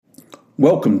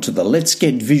Welcome to the Let's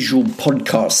Get Visual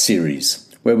podcast series,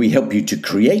 where we help you to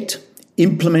create,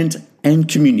 implement, and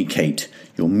communicate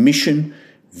your mission,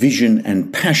 vision,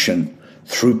 and passion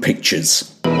through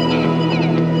pictures.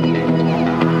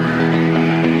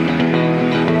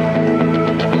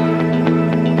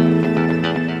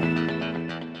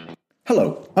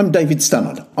 Hello, I'm David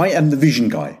Stannard. I am the Vision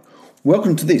Guy.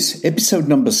 Welcome to this, episode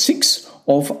number 6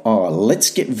 of our Let's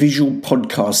Get Visual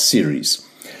podcast series.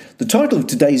 The title of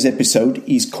today's episode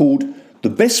is called The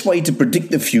Best Way to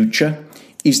Predict the Future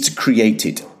is to Create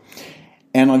It.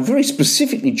 And I very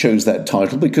specifically chose that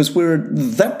title because we're at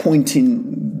that point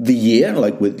in the year,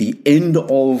 like we're at the end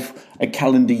of a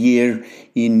calendar year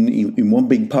in one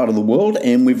big part of the world,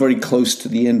 and we're very close to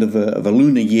the end of a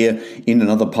lunar year in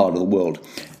another part of the world.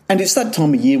 And it's that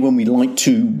time of year when we like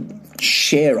to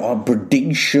share our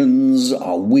predictions,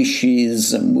 our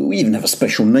wishes, and we even have a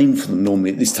special name for them normally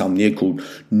at this time of the year called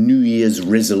New Year's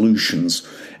resolutions.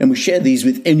 And we share these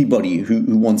with anybody who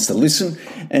wants to listen,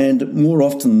 and more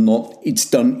often than not, it's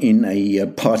done in a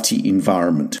party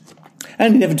environment.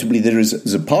 And inevitably there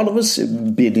is a part of us,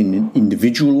 be it in an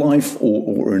individual life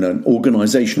or in an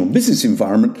organizational business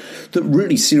environment, that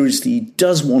really seriously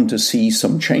does want to see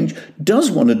some change,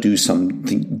 does want to do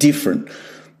something different.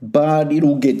 But it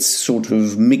all gets sort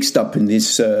of mixed up in this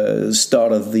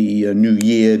start of the new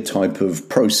year type of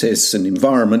process and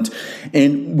environment,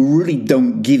 and we really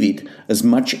don't give it as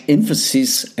much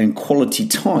emphasis and quality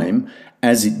time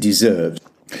as it deserves.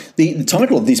 The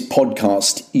title of this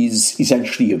podcast is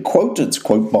actually a quote. It's a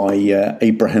quote by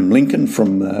Abraham Lincoln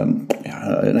from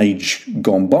an age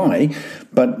gone by,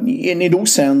 and it all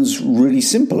sounds really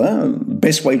simple. The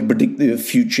best way to predict the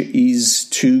future is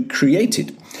to create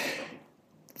it.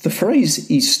 The phrase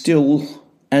is still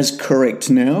as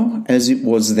correct now as it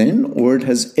was then, or it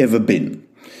has ever been.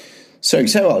 So you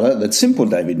say, "Oh, that's simple,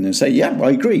 David." And I say, "Yeah,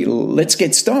 I agree. Let's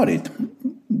get started.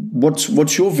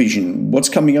 What's your vision? What's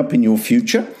coming up in your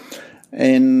future?"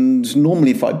 And normally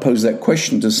if I pose that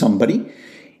question to somebody,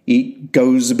 it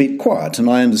goes a bit quiet. And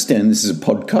I understand this is a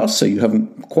podcast, so you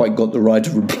haven't quite got the right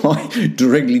to reply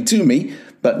directly to me.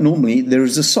 But normally there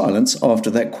is a silence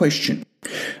after that question.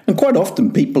 And quite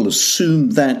often people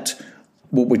assume that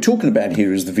what we're talking about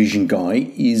here as the Vision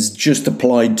Guy is just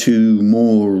applied to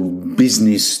more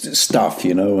business stuff,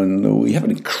 and we have an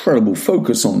incredible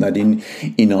focus on that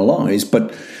in our lives.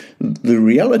 But the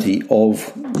reality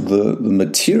of the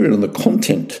material and the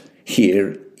content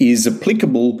here is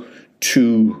applicable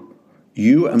to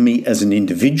you and me as an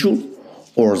individual,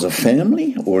 or as a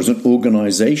family, or as an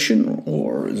organization,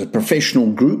 or as a professional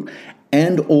group,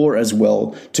 and or as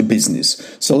well to business.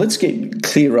 So let's get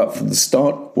clear up from the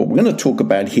start. What we're going to talk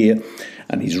about here,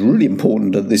 and is really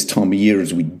important at this time of year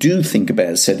as we do think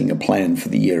about setting a plan for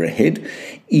the year ahead,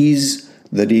 is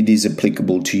that it is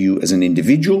applicable to you as an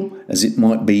individual as it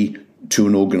might be to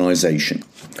an organization.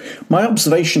 My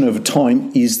observation over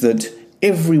time is that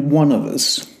every one of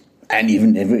us, and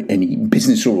even any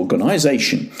business or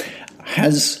organization,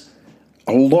 has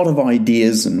a lot of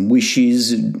ideas and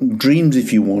wishes, dreams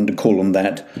if you want to call them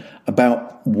that,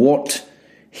 about what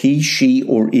he, she,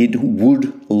 or it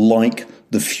would like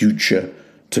the future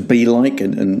to be like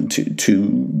and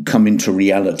to come into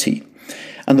reality.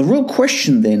 And the real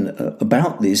question then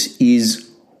about this is,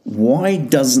 why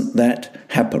doesn't that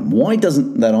happen? Why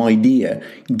doesn't that idea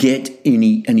get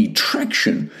any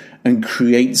traction and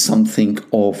create something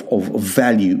of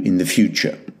value in the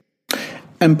future?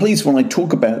 And please, when I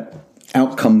talk about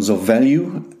outcomes of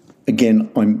value, again,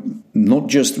 I'm not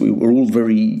just, we're all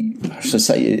very,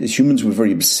 as humans, we're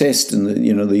very obsessed, and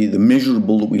the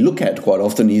measurable that we look at quite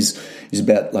often is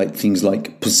about like things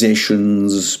like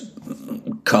possessions,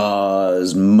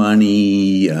 cars,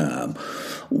 money,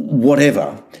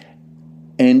 whatever.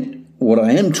 And what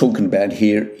I am talking about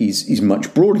here is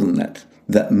much broader than that.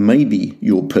 That may be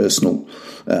your personal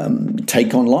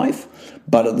take on life,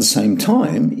 but at the same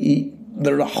time,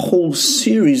 there are a whole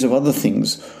series of other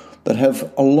things that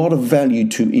have a lot of value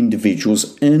to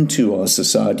individuals and to our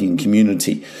society and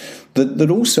community that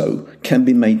also can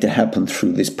be made to happen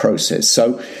through this process.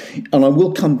 So, and I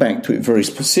will come back to it very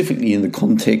specifically in the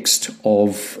context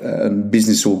of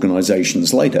business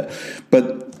organizations later,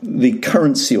 but the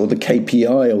currency or the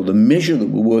KPI or the measure that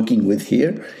we're working with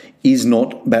here is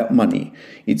not about money.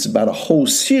 It's about a whole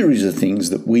series of things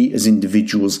that we as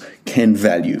individuals can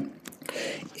value.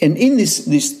 And in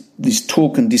this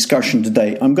talk and discussion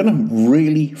today, I'm going to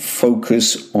really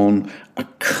focus on a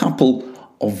couple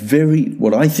of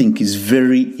what I think is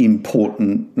very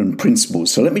important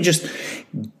principles. So let me just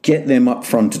get them up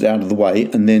fronted out of the way,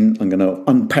 and then I'm going to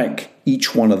unpack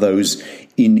each one of those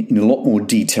in a lot more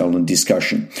detail and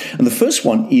discussion. And the first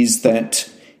one is that,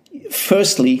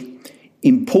 firstly,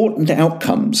 important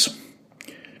outcomes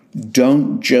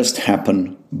don't just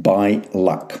happen by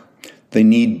luck. They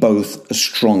need both a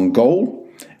strong goal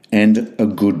and a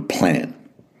good plan.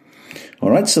 All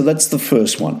right, so that's the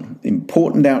first one.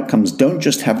 Important outcomes don't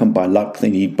just happen by luck. They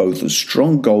need both a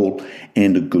strong goal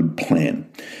and a good plan.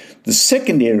 The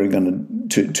second area we're going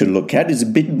to look at is a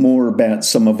bit more about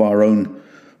some of our own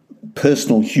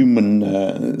personal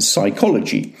human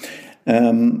psychology.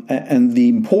 And the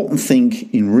important thing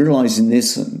in realizing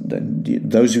this, and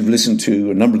those who've listened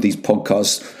to a number of these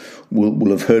podcasts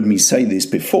will have heard me say this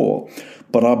before,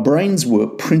 but our brains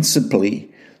work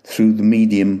principally through the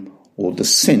medium or the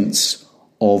sense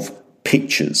of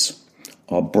pictures.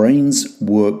 Our brains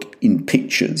work in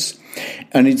pictures.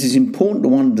 And it is important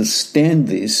to understand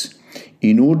this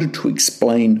in order to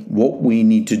explain what we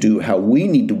need to do, how we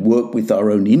need to work with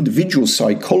our own individual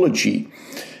psychology,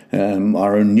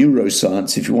 our own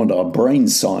neuroscience, if you want, our brain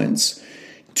science,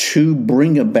 to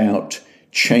bring about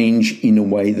change in a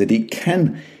way that it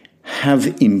can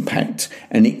have impact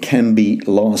and it can be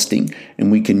lasting,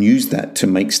 and we can use that to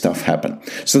make stuff happen.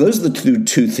 So those are the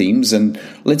two themes, and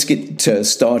let's get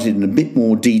started in a bit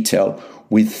more detail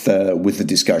with the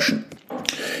discussion.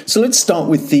 So let's start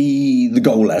with the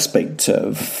goal aspect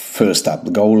first up,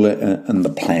 the goal and the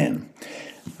plan.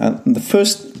 The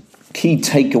first key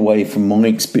takeaway from my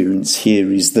experience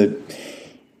here is that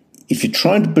if you're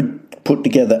trying to put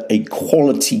together a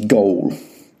quality goal,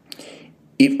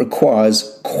 it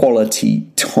requires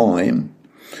quality time,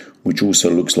 which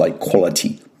also looks like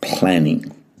quality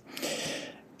planning.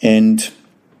 And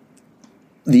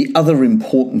the other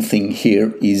important thing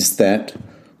here is that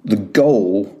the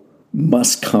goal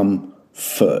must come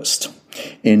first.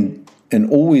 And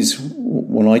always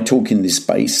when I talk in this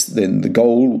space, then the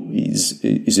goal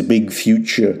is a big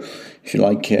future, if you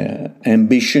like,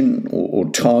 ambition or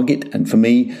target. And for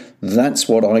me, that's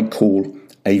what I call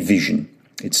a vision.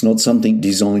 It's not something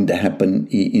designed to happen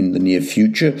in the near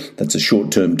future. That's a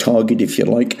short-term target, if you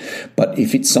like. But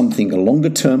if it's something a longer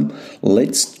term,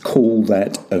 let's call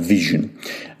that a vision.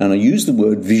 And I use the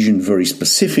word vision very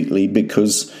specifically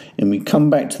because, and we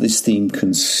come back to this theme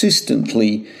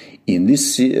consistently in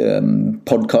this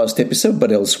podcast episode,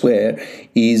 but elsewhere,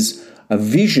 is a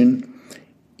vision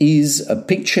is a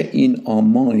picture in our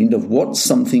mind of what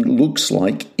something looks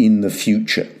like in the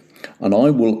future. And I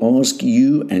will ask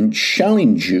you and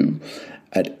challenge you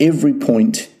at every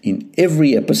point in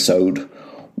every episode,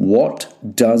 what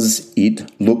does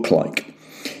it look like?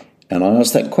 And I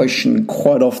ask that question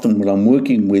quite often when I'm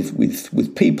working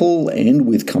with people and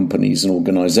with companies and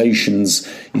organizations,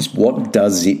 is what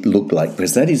does it look like?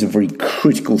 Because that is a very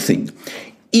critical thing.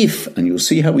 If, and you'll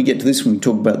see how we get to this when we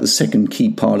talk about the second key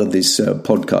part of this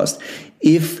podcast,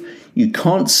 if you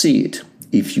can't see it,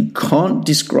 if you can't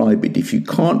describe it, if you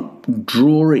can't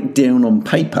draw it down on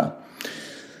paper,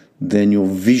 then your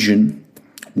vision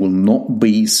will not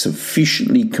be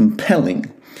sufficiently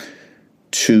compelling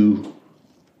to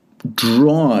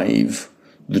drive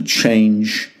the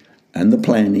change and the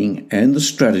planning and the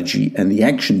strategy and the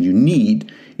action you need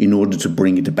in order to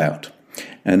bring it about.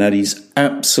 And that is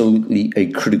absolutely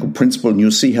a critical principle, and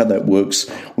you'll see how that works.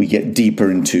 We get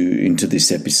deeper into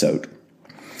this episode.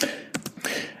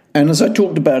 And as I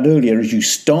talked about earlier, as you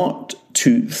start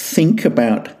to think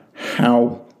about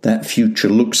how that future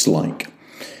looks like,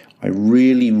 I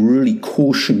really, really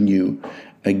caution you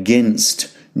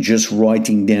against just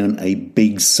writing down a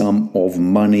big sum of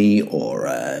money or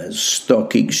a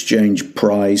stock exchange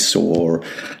price or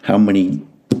how many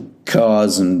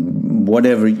cars and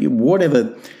whatever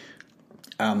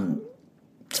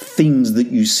things that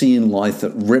you see in life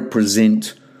that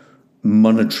represent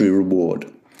monetary reward.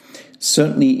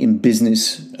 Certainly in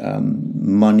business,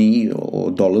 money or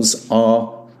dollars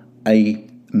are a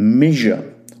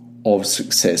measure of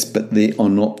success, but they are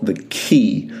not the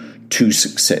key to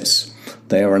success.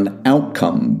 They are an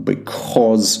outcome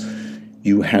because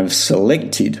you have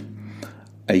selected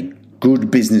a good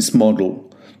business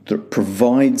model that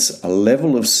provides a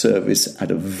level of service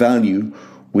at a value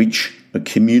which a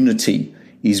community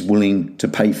is willing to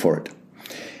pay for it.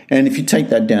 And if you take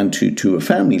that down to a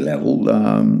family level,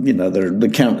 there are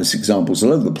countless examples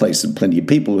all over the place of plenty of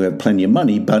people who have plenty of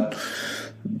money, but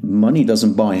money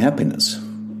doesn't buy happiness.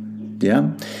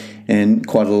 Yeah? And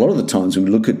quite a lot of the times when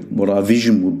we look at what our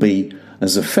vision would be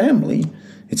as a family,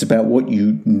 it's about what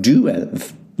you do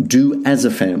as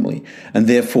a family. And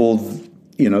therefore,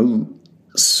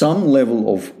 some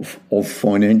level of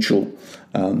financial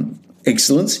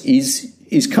excellence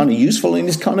is kind of useful and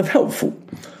is kind of helpful.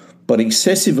 but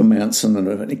excessive amounts and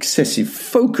an excessive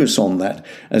focus on that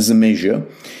as a measure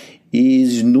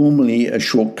is normally a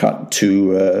shortcut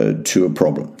to a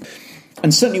problem.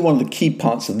 And certainly one of the key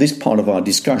parts of this part of our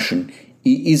discussion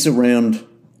is around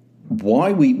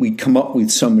why we come up with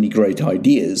so many great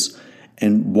ideas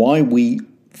and why we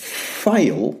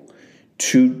fail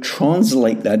to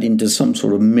translate that into some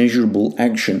sort of measurable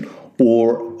action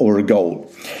or a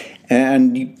goal.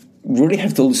 And you really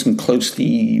have to listen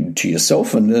closely to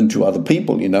yourself and to other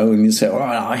people, and you say, all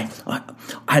right, I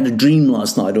had a dream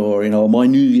last night, or, my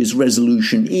New Year's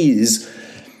resolution is,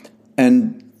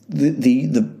 and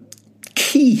the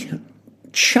key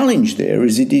challenge there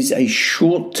is it is a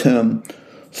short-term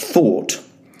thought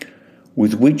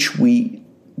with which we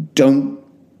don't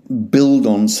build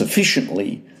on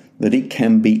sufficiently that it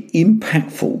can be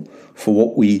impactful for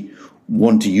what we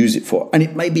want to use it for. And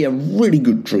it may be a really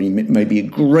good dream, it may be a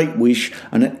great wish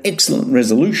and an excellent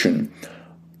resolution,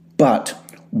 but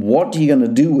what are you going to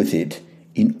do with it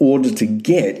in order to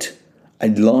get a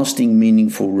lasting,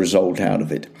 meaningful result out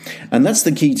of it? And that's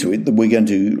the key to it that we're going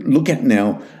to look at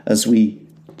now as we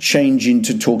change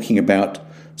into talking about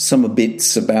some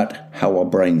bits about how our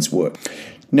brains work.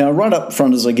 Now, right up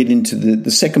front, as I get into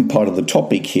the second part of the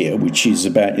topic here, which is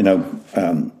about,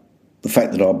 the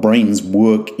fact that our brains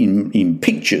work in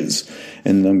pictures,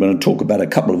 and I'm going to talk about a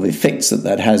couple of effects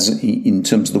that has in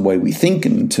terms of the way we think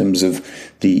and in terms of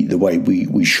the way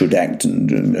we should act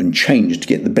and change to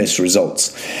get the best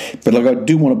results. But I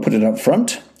do want to put it up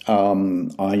front. I'm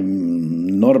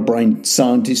not a brain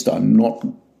scientist. I'm not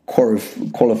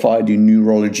qualified in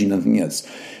neurology, nothing else.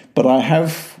 But I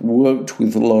have worked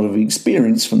with a lot of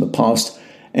experience from the past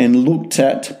and looked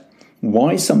at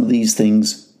why some of these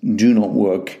things do not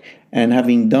work. And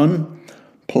having done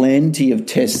plenty of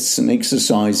tests and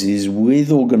exercises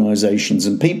with organizations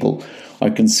and people, I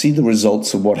can see the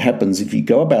results of what happens if you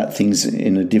go about things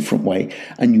in a different way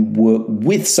and you work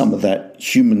with some of that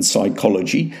human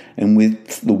psychology and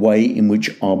with the way in which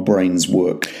our brains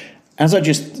work. As I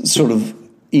just sort of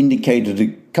indicated a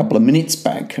couple of minutes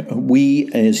back, we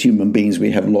as human beings,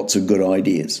 we have lots of good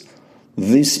ideas.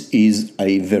 This is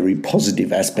a very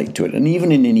positive aspect to it. And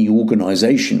even in any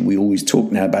organization, we always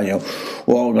talk now about,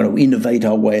 we're going to innovate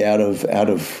our way out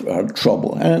of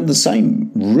trouble. And the same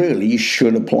really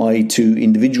should apply to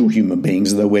individual human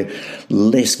beings, though we're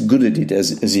less good at it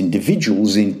as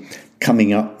individuals in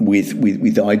coming up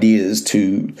with ideas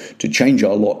to change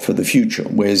our lot for the future.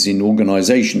 Whereas in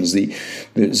organizations,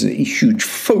 there's a huge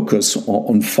focus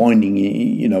on finding,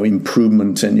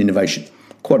 improvement and innovation.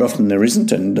 Quite often there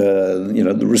isn't, and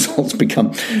the results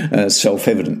become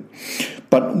self-evident.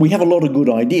 But we have a lot of good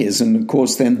ideas, and of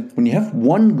course then when you have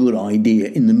one good idea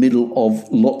in the middle of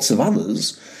lots of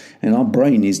others, and our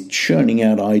brain is churning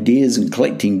out ideas and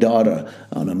collecting data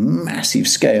on a massive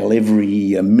scale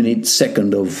every minute,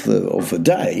 second of a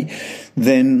day,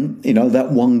 then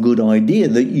that one good idea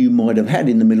that you might have had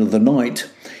in the middle of the night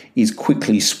is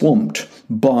quickly swamped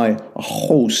by a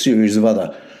whole series of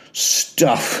other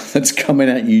stuff that's coming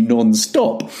at you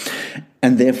non-stop,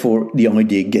 and therefore the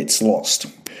idea gets lost.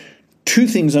 Two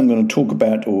things I'm going to talk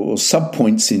about, or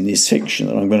sub-points in this section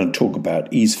that I'm going to talk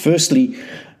about, is firstly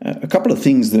a couple of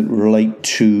things that relate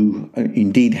to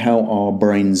indeed how our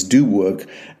brains do work,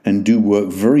 and do work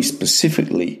very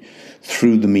specifically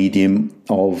through the medium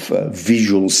of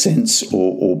visual sense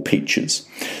or pictures.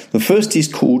 The first is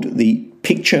called the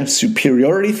picture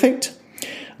superiority effect,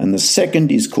 and the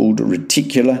second is called a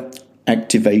reticular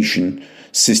activation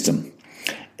system.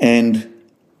 And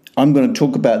I'm going to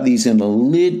talk about these in a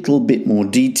little bit more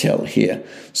detail here,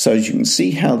 so as you can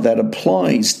see how that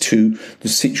applies to the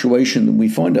situation that we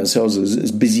find ourselves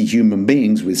as busy human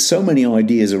beings with so many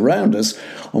ideas around us,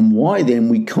 and why then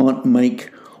we can't make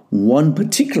one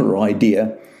particular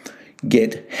idea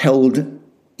get held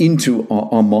into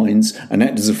our minds and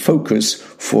act as a focus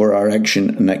for our action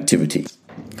and activity.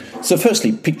 So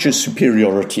firstly, picture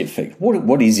superiority effect.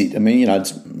 What is it? I mean,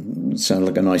 it sounds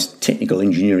like a nice technical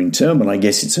engineering term, but I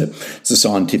guess it's a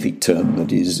scientific term that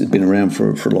has been around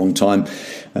for a long time.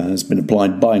 It's been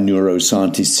applied by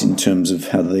neuroscientists in terms of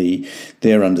how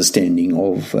their understanding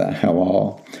of how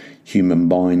our human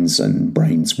minds and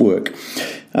brains work.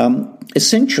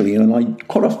 Essentially, and I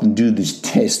quite often do this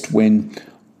test when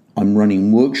I'm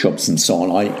running workshops and so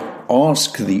on, I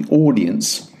ask the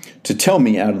audience to tell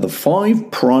me out of the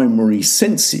five primary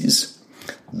senses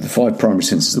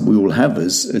that we all have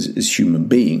as human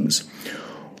beings,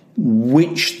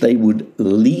 which they would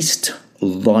least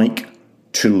like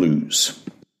to lose.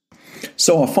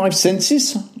 So our five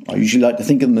senses, I usually like to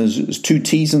think of them as 2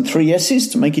 T's and 3 S's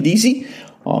to make it easy.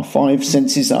 Our five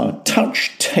senses are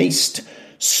touch, taste,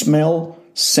 smell,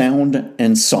 sound,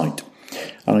 and sight.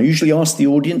 And I usually ask the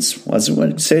audience, as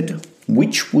I said,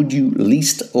 which would you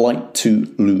least like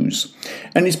to lose?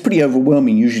 And it's pretty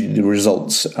overwhelming, usually, the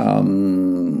results.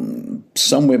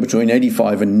 Somewhere between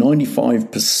 85 and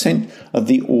 95% of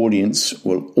the audience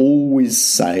will always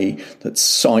say that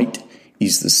sight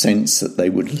is the sense that they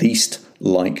would least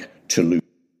like to lose.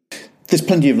 There's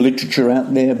plenty of literature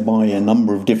out there by a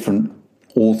number of different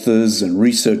authors and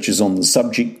researchers on the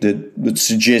subject that would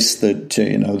suggest that,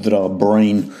 that our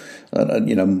brain,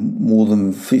 more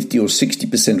than 50 or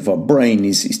 60% of our brain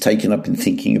is taken up in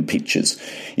thinking of pictures.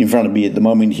 In front of me at the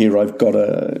moment here, I've got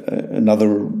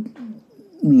another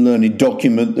learned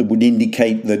document that would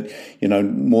indicate that,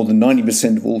 more than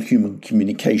 90% of all human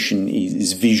communication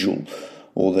is visual,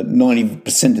 or that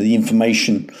 90% of the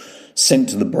information sent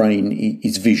to the brain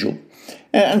is visual.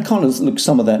 And kind of, look,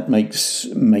 some of that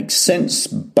makes sense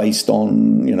based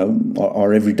on,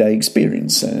 our everyday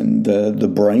experience. And the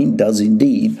brain does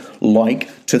indeed like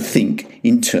to think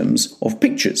in terms of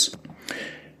pictures.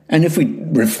 And if we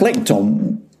reflect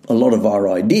on a lot of our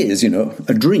ideas,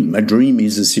 a dream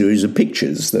is a series of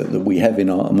pictures that we have in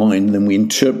our mind, and then we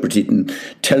interpret it and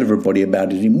tell everybody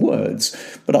about it in words.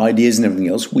 But ideas and everything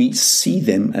else, we see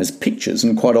them as pictures,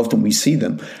 and quite often we see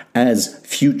them as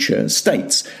future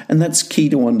states, and that's key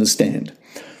to understand.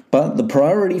 But the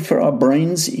priority for our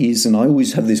brains is, and I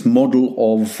always have this model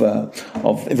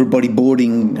of everybody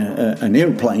boarding an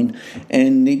airplane,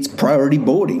 and it's priority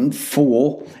boarding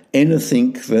for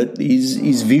anything that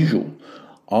is visual.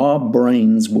 Our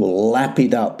brains will lap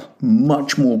it up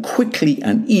much more quickly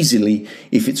and easily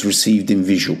if it's received in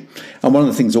visual. And one of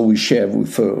the things I always share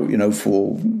for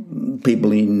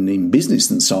people in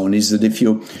business and so on is that if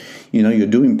you're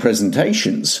doing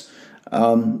presentations,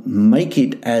 make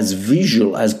it as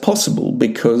visual as possible,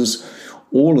 because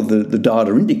all of the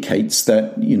data indicates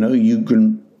that, you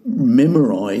can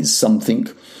memorize something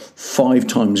 5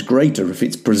 times greater if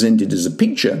it's presented as a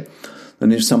picture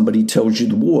than if somebody tells you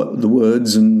the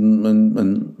words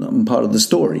and part of the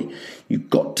story.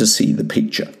 You've got to see the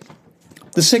picture.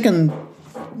 The second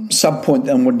sub-point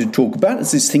that I wanted to talk about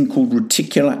is this thing called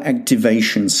reticular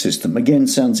activation system. Again,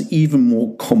 sounds even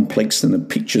more complex than a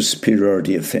picture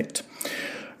superiority effect.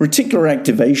 Reticular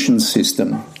activation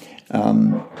system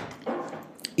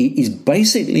is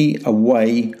basically a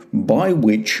way by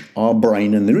which our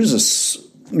brain, and there is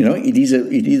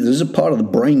there's a part of the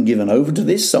brain given over to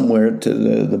this somewhere to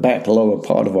the back lower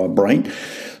part of our brain,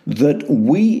 that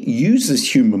we use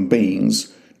as human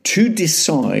beings to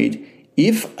decide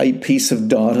if a piece of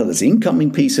data, this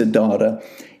incoming piece of data,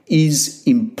 is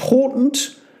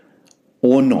important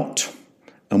or not,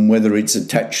 and whether it's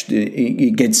attached,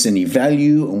 it gets any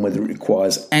value, and whether it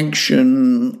requires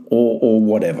action or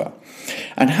whatever.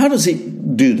 And how does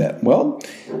it do that? Well,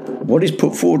 what is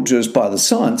put forward to us by the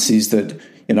science is that,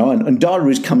 and data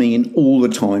is coming in all the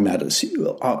time at us.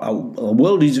 Our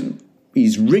world is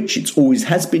rich. It always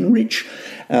has been rich.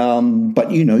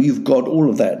 But, you've got all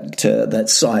of that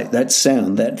sight, that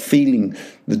sound, that feeling.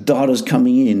 The data's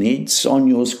coming in. It's on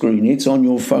your screen. It's on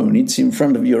your phone. It's in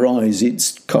front of your eyes.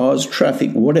 It's cars,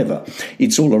 traffic, whatever.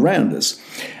 It's all around us.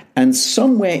 And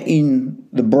somewhere in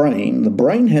the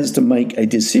brain has to make a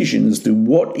decision as to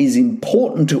what is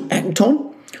important to act on,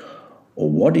 or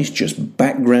what is just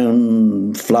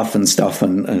background fluff and stuff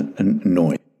and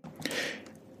noise.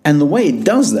 And the way it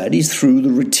does that is through the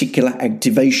reticular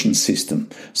activation system.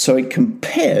 So it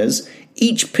compares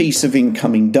each piece of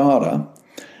incoming data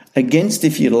against,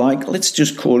 if you like, let's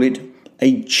just call it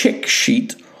a check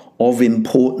sheet of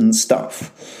important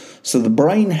stuff. So the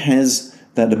brain has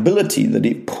that ability that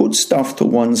it puts stuff to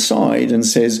one side and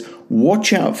says,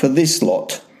 watch out for this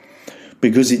lot,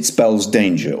 because it spells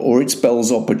danger, or it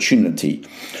spells opportunity,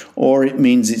 or it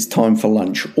means it's time for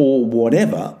lunch, or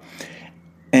whatever.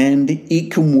 And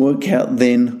it can work out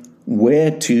then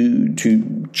where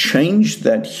to change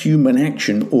that human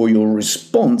action or your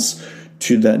response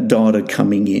to that data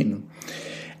coming in.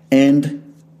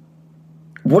 And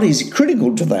what is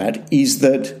critical to that is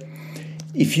that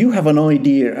if you have an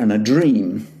idea and a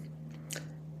dream,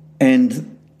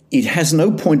 and it has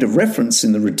no point of reference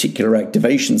in the reticular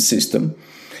activation system,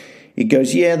 it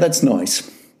goes, yeah, that's nice,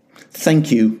 thank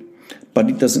you, but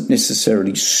it doesn't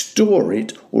necessarily store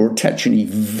it or attach any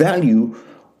value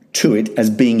to it as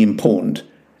being important.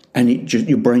 And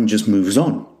your brain just moves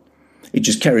on. It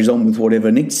just carries on with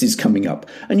whatever next is coming up.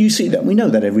 And you see that. We know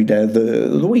that every day of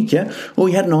the week, yeah? Or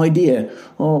we had an idea.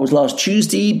 Oh, it was last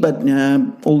Tuesday, but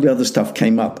all the other stuff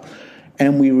came up.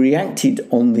 And we reacted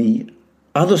on the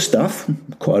other stuff,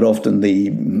 quite often the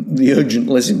urgent,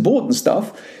 less important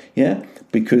stuff, yeah?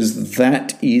 because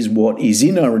that is what is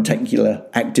in our reticular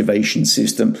activation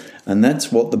system, and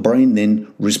that's what the brain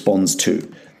then responds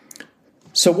to.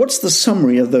 So what's the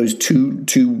summary of those two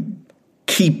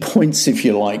key points, if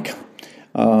you like?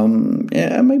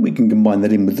 Maybe we can combine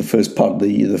that in with the first part of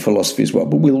the philosophy as well,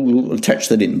 but we'll attach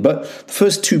that in. But the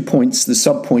first 2 points, the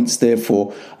sub-points,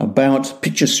 therefore, about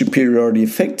picture superiority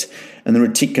effect and the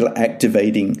reticular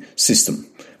activating system.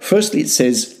 Firstly, it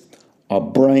says our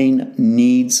brain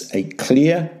needs a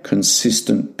clear,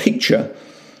 consistent picture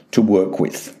to work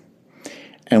with.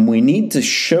 And we need to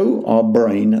show our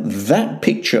brain that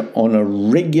picture on a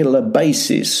regular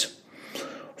basis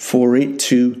for it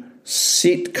to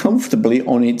sit comfortably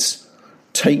on its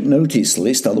take notice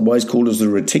list, otherwise called as the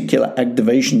reticular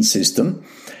activation system,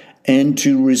 and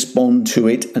to respond to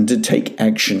it and to take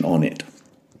action on it.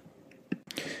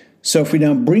 So if we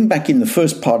now bring back in the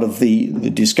first part of the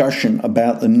discussion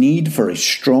about the need for a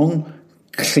strong,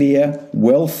 clear,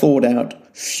 well thought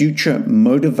out, future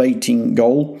motivating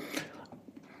goal,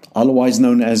 otherwise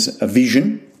known as a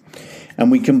vision,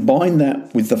 and we combine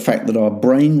that with the fact that our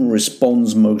brain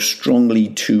responds most strongly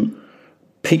to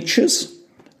pictures,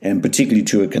 and particularly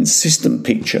to a consistent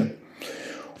picture,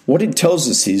 what it tells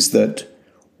us is that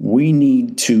we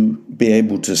need to be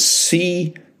able to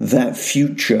see that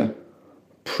future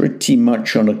pretty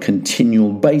much on a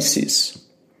continual basis.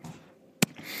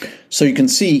 So you can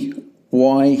see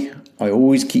why I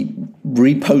always keep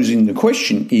reposing the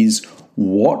question is,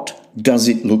 what does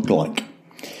it look like?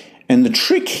 And the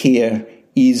trick here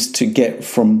is to get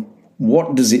from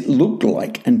what does it look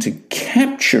like and to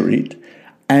capture it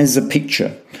as a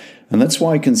picture. And that's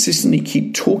why I consistently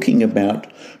keep talking about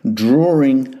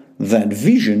drawing that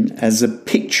vision as a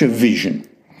picture vision.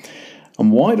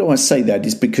 And why do I say that?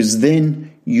 Is because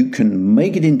then you can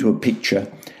make it into a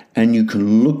picture and you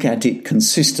can look at it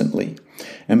consistently.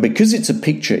 And because it's a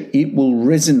picture, it will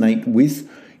resonate with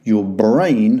your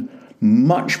brain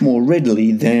much more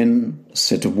readily than a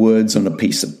set of words on a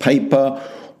piece of paper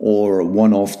or a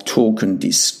one-off talk and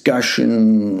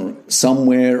discussion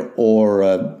somewhere or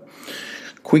a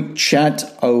quick chat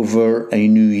over a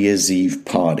New Year's Eve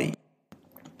party.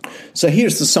 So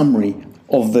here's the summary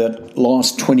of the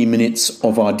last 20 minutes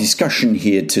of our discussion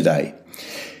here today.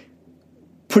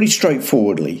 Pretty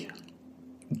straightforwardly,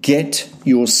 get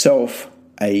yourself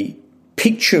a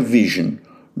picture vision,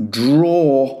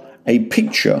 draw a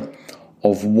picture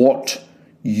of what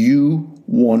you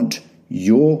want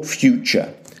your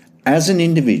future as an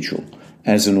individual,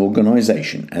 as an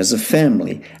organization, as a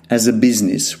family, as a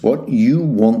business, what you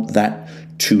want that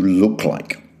to look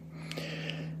like.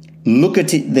 Look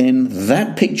at it then,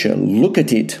 that picture, look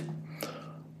at it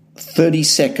 30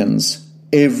 seconds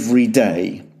every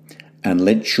day and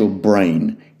let your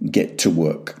brain get to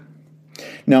work.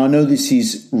 Now, I know this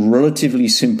is relatively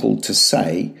simple to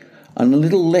say and a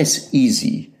little less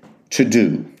easy to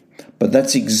do, but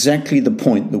that's exactly the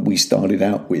point that we started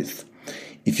out with.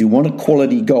 If you want a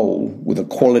quality goal with a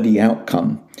quality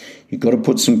outcome, you've got to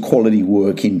put some quality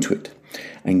work into it.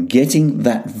 And getting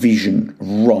that vision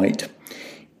right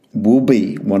will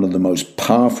be one of the most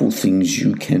powerful things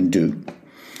you can do.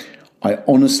 I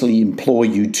honestly implore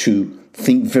you to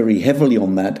think very heavily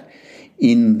on that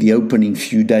in the opening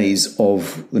few days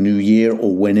of the new year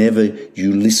or whenever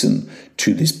you listen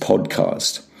to this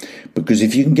podcast. Because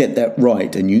if you can get that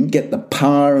right and you can get the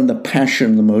power and the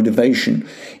passion and the motivation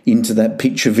into that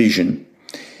picture vision,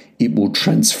 it will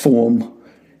transform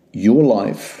your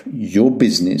life, your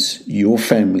business, your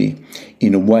family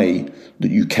in a way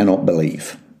that you cannot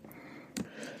believe.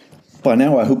 By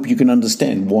now, I hope you can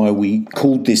understand why we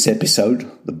called this episode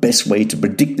 "The Best Way to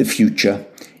Predict the Future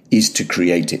is to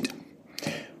Create It."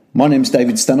 My name's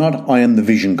David Stannard. I am the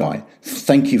Vision Guy.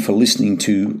 Thank you for listening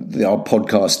to our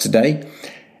podcast today.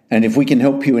 And if we can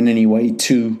help you in any way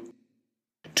to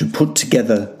put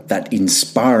together that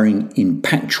inspiring,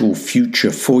 impactful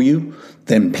future for you,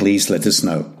 then please let us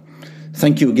know.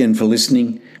 Thank you again for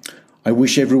listening. I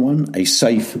wish everyone a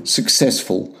safe,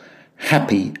 successful,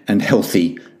 happy and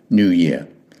healthy New Year.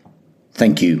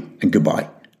 Thank you and goodbye.